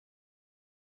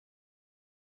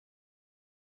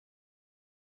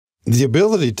The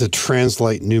ability to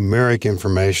translate numeric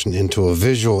information into a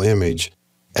visual image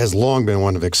has long been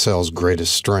one of Excel's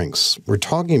greatest strengths. We're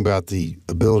talking about the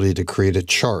ability to create a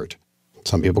chart.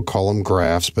 Some people call them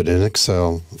graphs, but in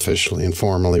Excel, officially and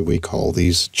formally, we call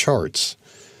these charts.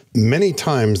 Many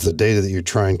times the data that you're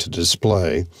trying to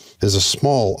display is a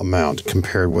small amount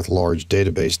compared with large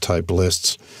database-type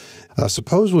lists.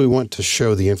 Suppose we want to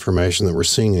show the information that we're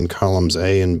seeing in columns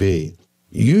A and B.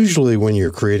 Usually when you're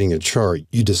creating a chart,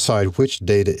 you decide which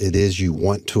data it is you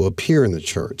want to appear in the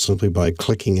chart simply by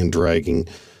clicking and dragging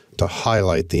to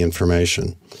highlight the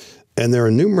information. And there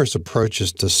are numerous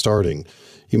approaches to starting.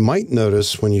 You might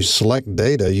notice when you select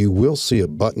data, you will see a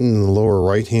button in the lower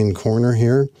right-hand corner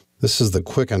here. This is the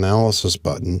Quick Analysis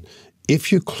button.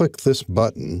 If you click this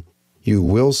button, you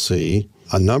will see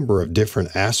a number of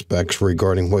different aspects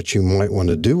regarding what you might want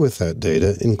to do with that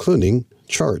data, including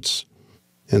charts.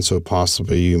 And so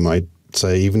possibly you might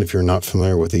say, even if you're not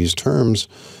familiar with these terms,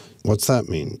 what's that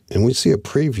mean? And we see a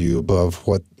preview above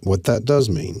what that does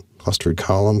mean. Clustered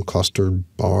column, clustered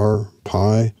bar,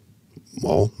 pie.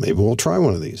 Well, maybe we'll try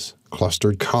one of these.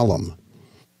 Clustered column.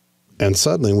 And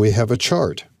suddenly we have a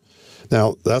chart.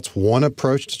 Now, that's one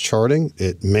approach to charting.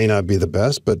 It may not be the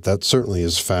best, but that certainly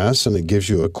is fast, and it gives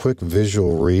you a quick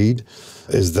visual read.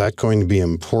 Is that going to be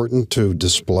important to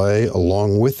display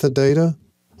along with the data?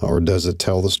 Or does it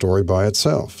tell the story by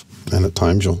itself? And at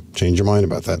times you'll change your mind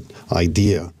about that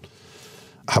idea.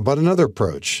 How about another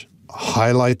approach?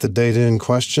 Highlight the data in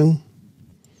question,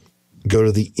 go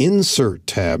to the Insert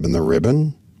tab in the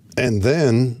ribbon, and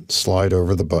then slide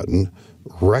over the button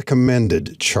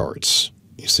Recommended Charts.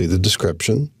 You see the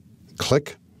description,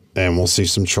 click, and we'll see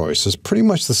some choices, pretty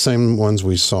much the same ones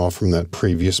we saw from that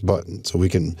previous button. So we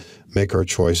can make our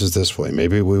choices this way.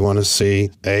 Maybe we want to see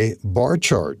a bar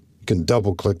chart. You can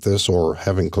double-click this, or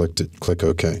having clicked it, click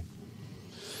OK.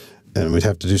 And we'd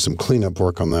have to do some cleanup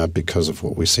work on that because of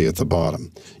what we see at the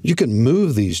bottom. You can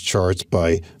move these charts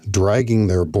by dragging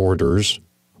their borders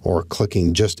or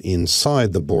clicking just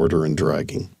inside the border and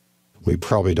dragging. We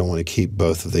probably don't want to keep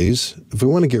both of these. If we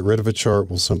want to get rid of a chart,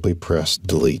 we'll simply press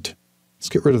Delete. Let's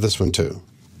get rid of this one too.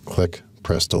 Click,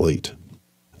 press Delete.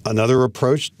 Another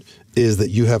approach is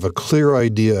that you have a clear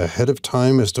idea ahead of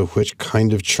time as to which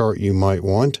kind of chart you might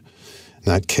want. In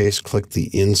that case, click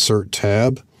the Insert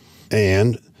tab,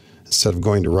 and instead of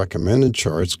going to Recommended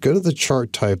Charts, go to the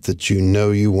chart type that you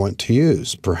know you want to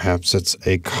use. Perhaps it's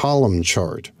a column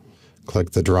chart.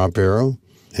 Click the drop arrow,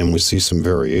 and we see some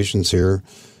variations here.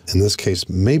 In this case,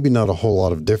 maybe not a whole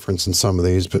lot of difference in some of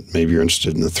these, but maybe you're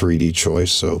interested in the 3D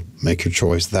choice, so make your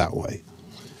choice that way.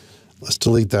 Let's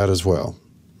delete that as well.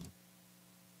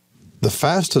 The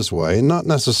fastest way, not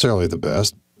necessarily the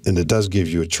best, and it does give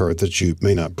you a chart that you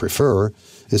may not prefer,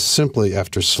 is simply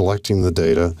after selecting the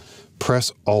data,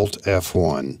 press Alt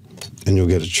F1, and you'll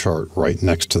get a chart right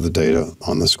next to the data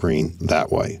on the screen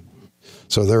that way.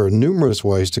 So there are numerous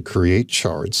ways to create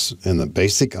charts, and the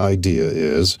basic idea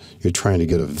is you're trying to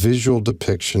get a visual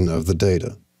depiction of the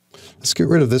data. Let's get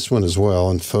rid of this one as well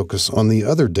and focus on the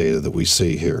other data that we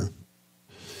see here.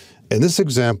 In this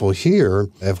example here,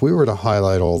 if we were to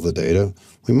highlight all the data,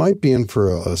 we might be in for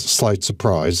a slight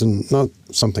surprise, and not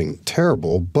something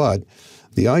terrible, but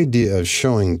the idea of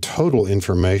showing total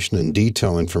information and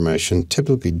detail information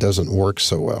typically doesn't work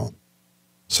so well.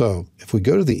 So if we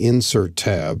go to the Insert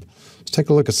tab, let's take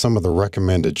a look at some of the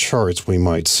recommended charts we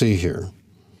might see here.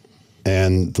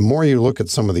 And the more you look at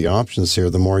some of the options here,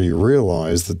 the more you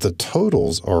realize that the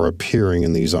totals are appearing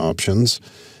in these options,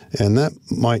 and that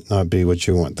might not be what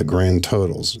you want, the grand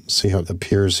totals. See how it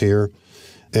appears here?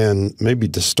 And maybe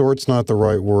distort's not the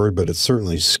right word, but it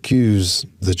certainly skews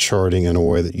the charting in a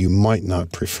way that you might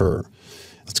not prefer.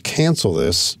 Let's cancel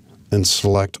this and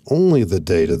select only the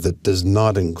data that does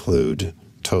not include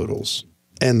totals.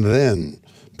 And then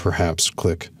perhaps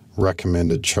click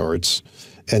Recommended Charts.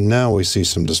 And now we see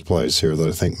some displays here that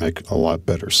I think make a lot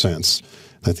better sense.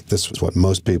 I think this is what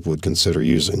most people would consider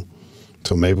using.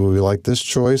 So maybe we like this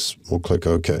choice, we'll click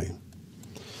OK.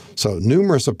 So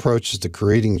numerous approaches to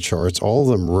creating charts, all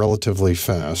of them relatively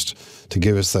fast, to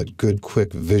give us that good,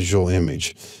 quick visual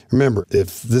image. Remember,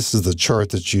 if this is the chart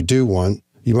that you do want,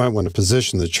 you might want to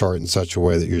position the chart in such a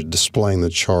way that you're displaying the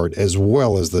chart as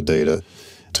well as the data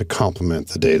to complement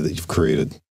the data that you've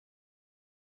created.